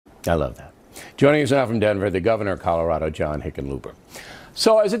I love that. Joining us now from Denver, the governor of Colorado, John Hickenlooper.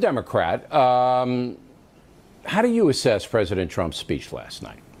 So as a Democrat, how do you assess President Trump's speech last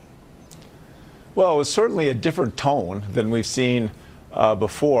night? Well, it was certainly a different tone than we've seen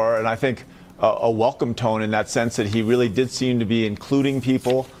before, and I think a welcome tone in that sense that he really did seem to be including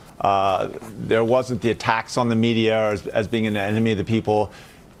people. There wasn't the attacks on the media as being an enemy of the people.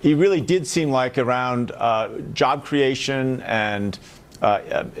 He really did seem like around job creation and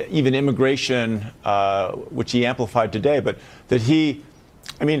even immigration, which he amplified today, but that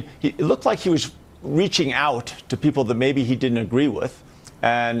it looked like he was reaching out to people that maybe he didn't agree with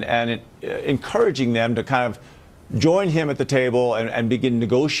and encouraging them to kind of join him at the table and begin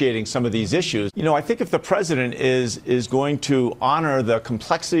negotiating some of these issues. You know, I think if the president is going to honor the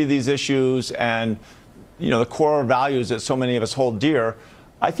complexity of these issues and, the core values that so many of us hold dear,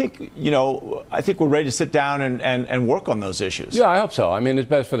 I think we're ready to sit down and work on those issues. Yeah, I hope so. I mean, it's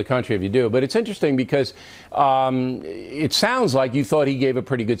best for the country if you do. But it's interesting because it sounds like you thought he gave a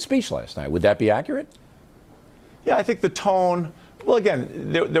pretty good speech last night. Would that be accurate? Yeah, I think the tone, well, again,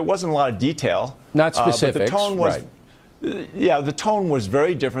 there wasn't a lot of detail. Not specifics, but the tone was, right. Yeah, the tone was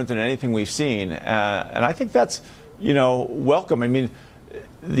very different than anything we've seen. And I think that's, welcome. I mean,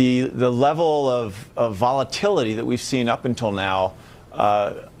 the level of volatility that we've seen up until now,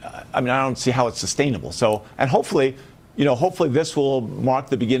 I don't see how it's sustainable. So, and hopefully this will mark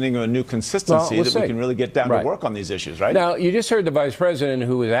the beginning of a new consistency we can really get down to work on these issues, right? Now, you just heard the vice president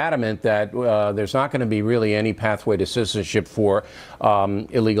who was adamant that there's not going to be really any pathway to citizenship for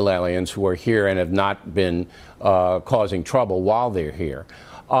illegal aliens who are here and have not been causing trouble while they're here.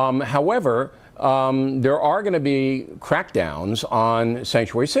 However, there are going to be crackdowns on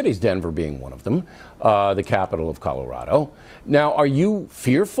sanctuary cities, Denver being one of them, the capital of Colorado. Now, are you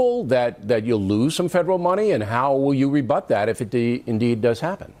fearful that you'll lose some federal money, and how will you rebut that if it indeed does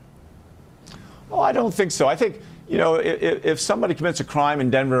happen? Oh, I don't think so. I think, if somebody commits a crime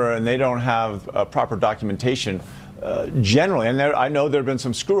in Denver and they don't have proper documentation, generally, and I know there have been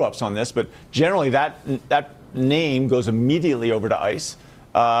some screw-ups on this, but generally that name goes immediately over to ICE.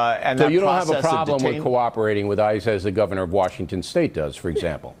 So you don't have a problem with cooperating with ICE as the governor of Washington State does, for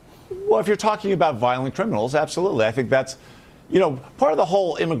example? Well, if you're talking about violent criminals, absolutely. I think that's, part of the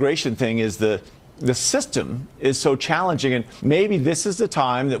whole immigration thing is the system is so challenging, and maybe this is the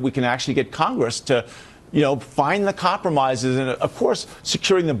time that we can actually get Congress to, find the compromises, and of course,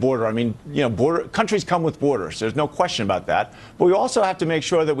 securing the border. I mean, countries come with borders. There's no question about that. But we also have to make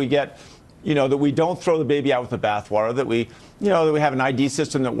sure that we get, that we don't throw the baby out with the bathwater, that we have an ID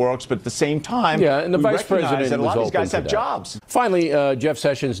system that works, but at the same time, and the vice president that a lot of these guys have jobs. Finally, Jeff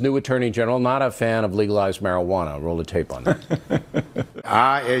Sessions, new attorney general, not a fan of legalized marijuana. Roll the tape on that.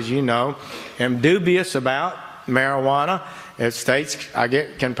 I, as you know, am dubious about marijuana. If states,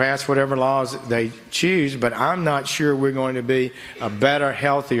 can pass whatever laws they choose, but I'm not sure we're going to be a better,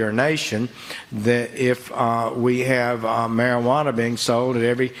 healthier nation that if we have marijuana being sold at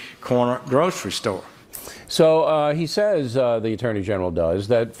every corner grocery store. So he says, the Attorney General does,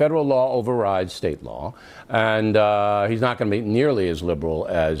 that federal law overrides state law, and he's not going to be nearly as liberal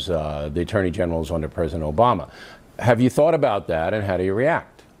as the Attorney Generals under President Obama. Have you thought about that, and how do you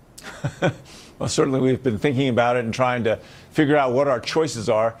react? Well, certainly we've been thinking about it and trying to figure out what our choices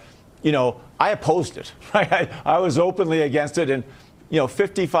are. I opposed it, right? I was openly against it, and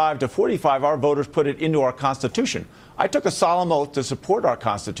 55 to 45, our voters put it into our Constitution. I took a solemn oath to support our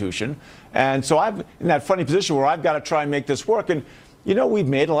Constitution, and so I'm in that funny position where I've got to try and make this work. And we've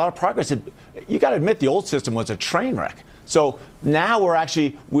made a lot of progress. You got to admit the old system was a train wreck. So now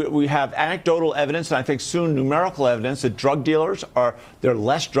we have anecdotal evidence, and I think soon numerical evidence that there are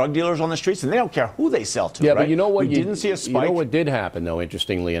less drug dealers on the streets, and they don't care who they sell to. Yeah, right? but you know what? We didn't see a spike. You know what did happen, though,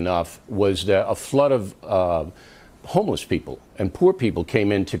 interestingly enough, was that a flood of homeless people and poor people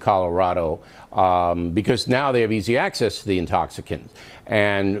came into Colorado because now they have easy access to the intoxicants.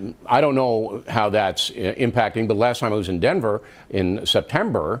 And I don't know how that's impacting, but last time I was in Denver in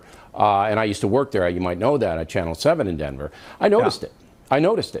September, and I used to work there, you might know that, at Channel 7 in Denver, I noticed it. I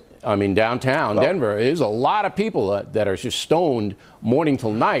noticed it. I mean, downtown Denver, there's a lot of people that are just stoned morning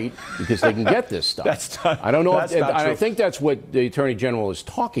till night because they can get this stuff. I don't know. I think that's what the Attorney General is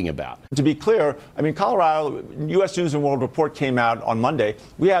talking about. To be clear, I mean, Colorado, U.S. News and World Report came out on Monday.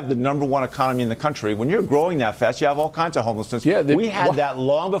 We have the #1 economy in the country. When you're growing that fast, you have all kinds of homelessness. Yeah, we had that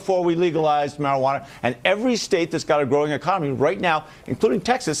long before we legalized marijuana. And every state that's got a growing economy right now, including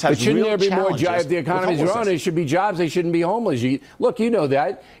Texas, has real challenges. Shouldn't there be more jobs? If the economy's growing, there should be jobs. They shouldn't be homeless. Look, you know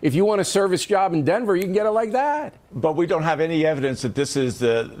that. If you want a service job in Denver, you can get it like that. But we don't have any evidence that this is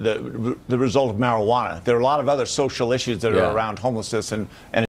the result of marijuana. There are a lot of other social issues that are around homelessness and